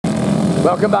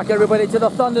Welcome back everybody to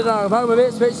the Thunderdome, home of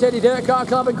Ipswich City Dirt Car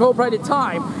Club Incorporated.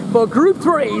 Time for Group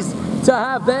 3s to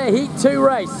have their Heat 2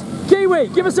 race. Kiwi,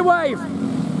 give us a wave.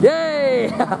 Yay!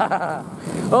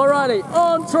 Alrighty,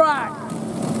 on track.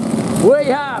 We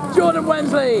have Jordan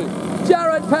Wensley,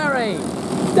 Jared Perry,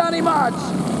 Danny Mudge,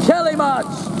 Kelly Mudge,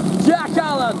 Jack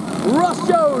Allen, Ross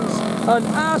Jones and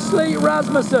Ashley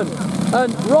Rasmussen.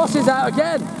 And Ross is out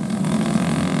again.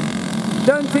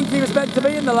 Don't think he was meant to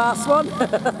be in the last one.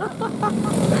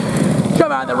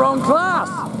 Come out in the wrong class.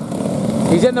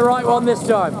 He's in the right one this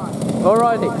time.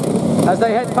 Alrighty, as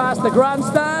they head past the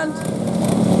grandstand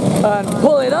and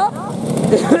pull it up.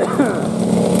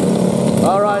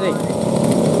 Alrighty.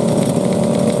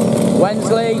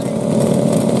 Wensley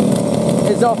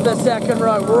is off the second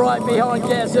row, right behind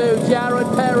guess who? Jared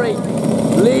Perry,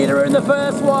 leader in the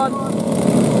first one,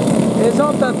 is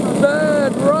on the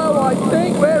third row, I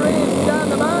think. Where is down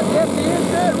the man? Yes, he is,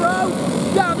 third row.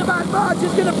 Down the man, March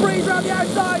is going to breeze around the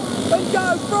outside and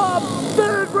go from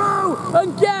third row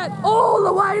and get all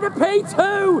the way to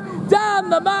P2. Down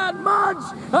the man, Mudge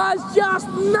has just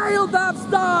nailed that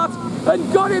start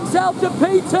and got himself to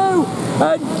P2.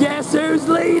 And guess who's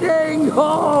leading?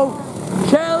 Oh,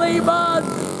 Kelly Mudge.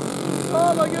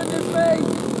 Oh my goodness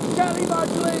me. Kelly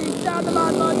Mudge leads. Down the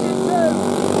man, Mudge in two.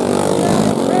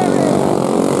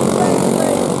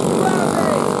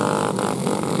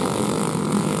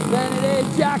 Then it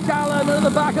is Jack Allen at the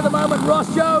back at the moment. Ross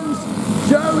Jones,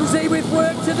 Jonesy with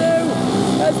work to do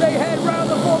as they head round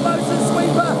the foremost and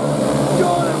sweeper.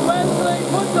 Jordan Wensley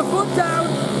puts the foot down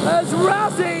as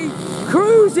Razzie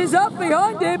cruises up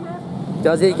behind him.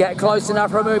 Does he get close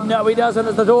enough for a move? No, he doesn't,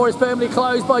 as the door is firmly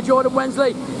closed by Jordan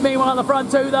Wensley. Meanwhile, the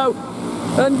front two though,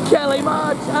 and Kelly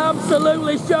Mudge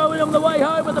absolutely showing him the way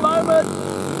home at the moment.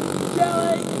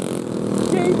 Kelly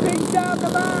keeping down the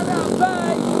man at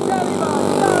bay. Kelly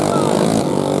Mudge, down Mudge.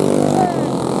 Then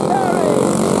Perry,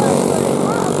 Wensley,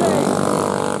 Razzie.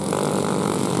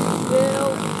 Still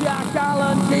Jack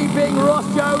Allen keeping Ross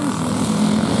Jones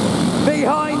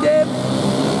behind him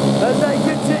as they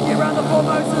continue round the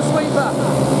foremost and sweeper.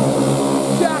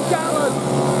 Jack Allen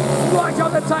right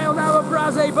on the tail now of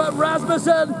Razzie, but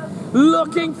Rasmussen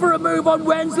looking for a move on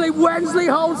Wensley. Wensley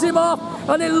holds him off,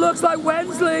 and it looks like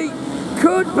Wensley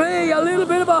could be a little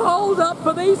bit of a hold up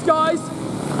for these guys.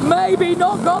 Maybe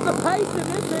not got the pace of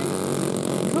Ipswich.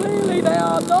 Clearly they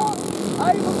are not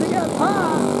able to get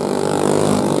past.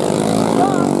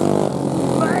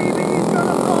 But maybe he's got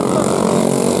a problem.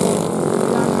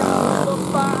 Jack Allen looks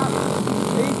back.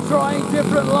 He's trying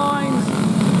different lines.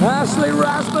 Ashley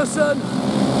Rasmussen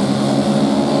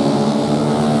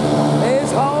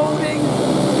is holding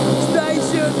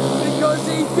station because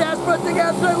he's desperate to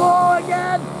get through. Oh,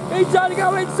 again, he's trying to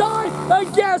go inside,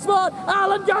 and guess what?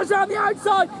 Allen goes around the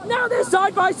outside. Now they're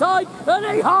side by side, and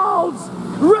he holds.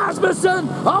 Rasmussen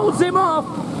holds him off.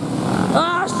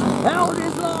 Ash held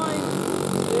his line.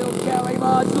 Still Kelly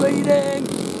Mudge leading.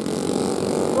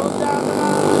 From down the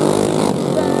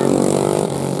line. Then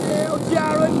still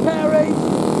Jared Perry.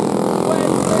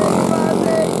 Wensley,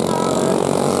 Razzie, Allen.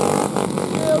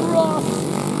 Still Ross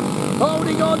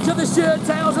holding on to the shirt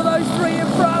tails of those three in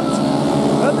front,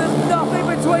 and there's nothing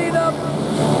between them.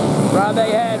 Round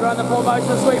they head, round the foremost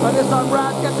and sweeper. This time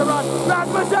Raz gets a run.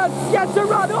 Rasmussen gets a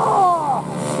run. Oh!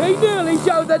 He nearly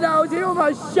showed the nose. He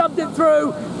almost shoved it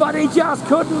through, but he just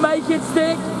couldn't make it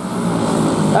stick.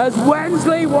 As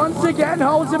Wensley once again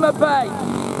holds him at bay.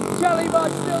 Kelly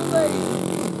Mudge still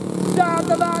leads. Down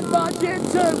the man, Mudge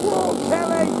into Wall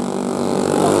Kelly.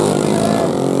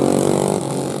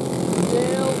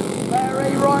 Still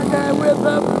Perry right there with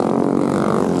them.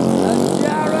 And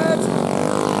Jared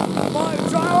might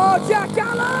try. Oh, Jack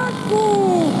Allen!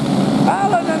 Ooh.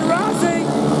 Allen and Razzie.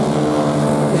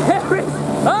 There is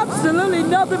absolutely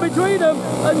nothing between them.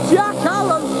 And Jack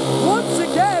Allen, once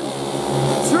again,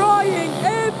 trying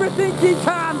everything he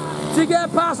can to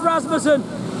get past Rasmussen.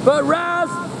 But Raz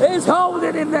is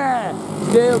holding him there.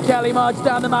 Still Kelly Mudge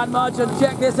down the man Mudge, and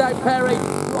check this out, Perry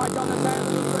right on the tail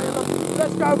of the three of them.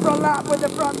 Let's go for a lap with the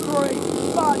front three.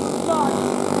 Mudge,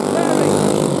 Perry.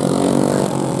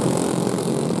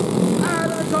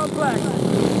 Out of the complex.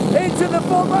 Into the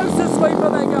foremost sweeper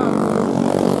they go.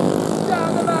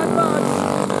 Down the man Mudge.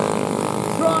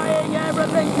 Trying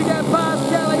everything to get past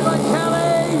Kelly, but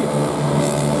Kelly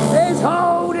is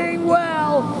holding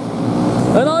well.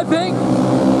 And I think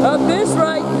at this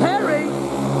rate, Perry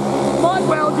might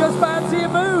well just fancy a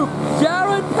move.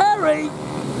 Jared Perry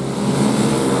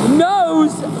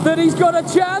knows that he's got a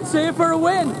chance here for a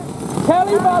win.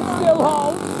 Kelly Mudge still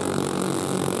holds.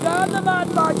 Down the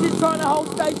man Mudge is trying to hold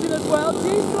station as well.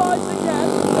 She slides again.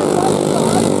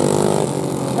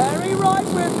 Perry right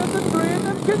with them, the three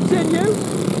continue.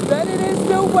 Then it is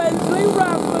still Wensley,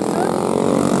 Rasmussen.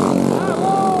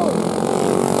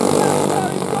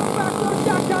 He's got back on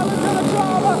Jack Allen to the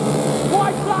driver.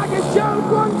 White flag is Jones,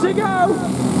 1 to go.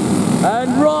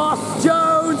 And Ross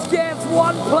Jones gets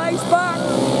 1 place back.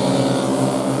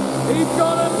 He's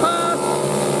gonna pass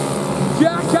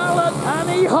Jack Allen and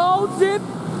he holds him.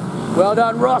 Well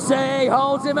done, Rossi,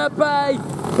 holds him at bay.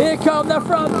 Here come the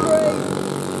front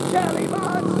 3. Kelly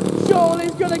Mann,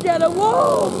 surely's gonna get a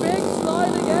whoa, big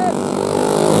slide again.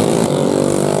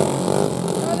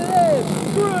 And it is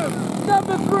group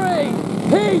number 3,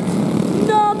 heat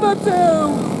number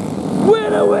 2.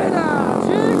 Winner,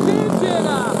 chicken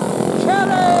dinner,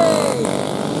 Kelly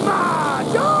Mann.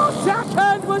 Oh,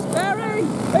 second was Perry.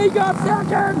 He got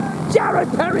second. Jared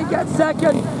Perry gets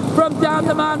second from down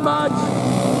the man Mudge.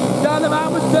 Down the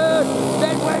man was third,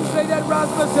 then Wensley, then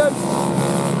Rasmussen,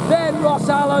 then Ross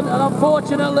Allen, and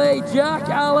unfortunately Jack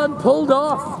Allen pulled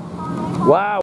off. Wow.